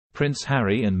Prince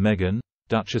Harry and Meghan,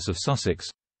 Duchess of Sussex,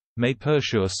 may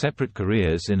pursue separate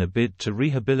careers in a bid to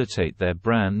rehabilitate their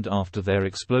brand after their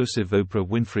explosive Oprah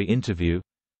Winfrey interview,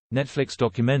 Netflix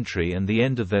documentary and the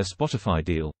end of their Spotify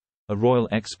deal, a royal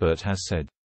expert has said.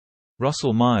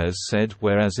 Russell Myers said,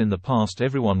 whereas in the past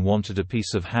everyone wanted a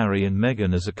piece of Harry and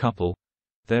Meghan as a couple,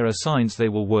 there are signs they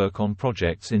will work on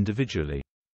projects individually.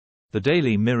 The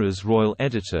Daily Mirror's royal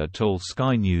editor told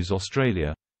Sky News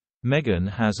Australia, Meghan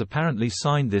has apparently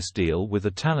signed this deal with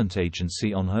a talent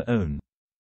agency on her own.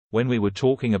 When we were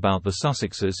talking about the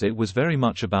Sussexes, it was very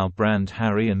much about brand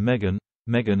Harry and Meghan,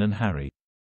 Meghan and Harry.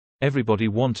 Everybody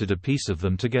wanted a piece of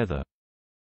them together.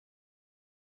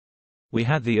 We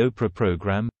had the Oprah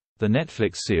program, the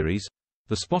Netflix series,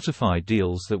 the Spotify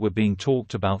deals that were being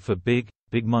talked about for big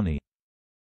money.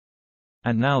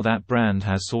 And now that brand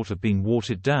has sort of been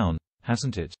watered down,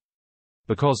 hasn't it?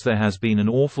 Because there has been an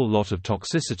awful lot of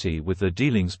toxicity with the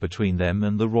dealings between them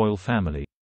and the royal family.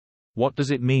 What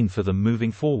does it mean for them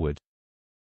moving forward?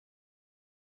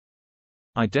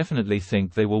 I definitely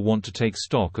think they will want to take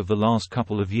stock of the last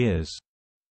couple of years.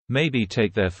 Maybe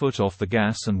take their foot off the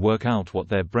gas and work out what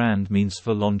their brand means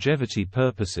for longevity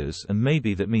purposes, and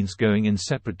maybe that means going in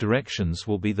separate directions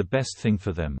will be the best thing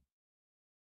for them.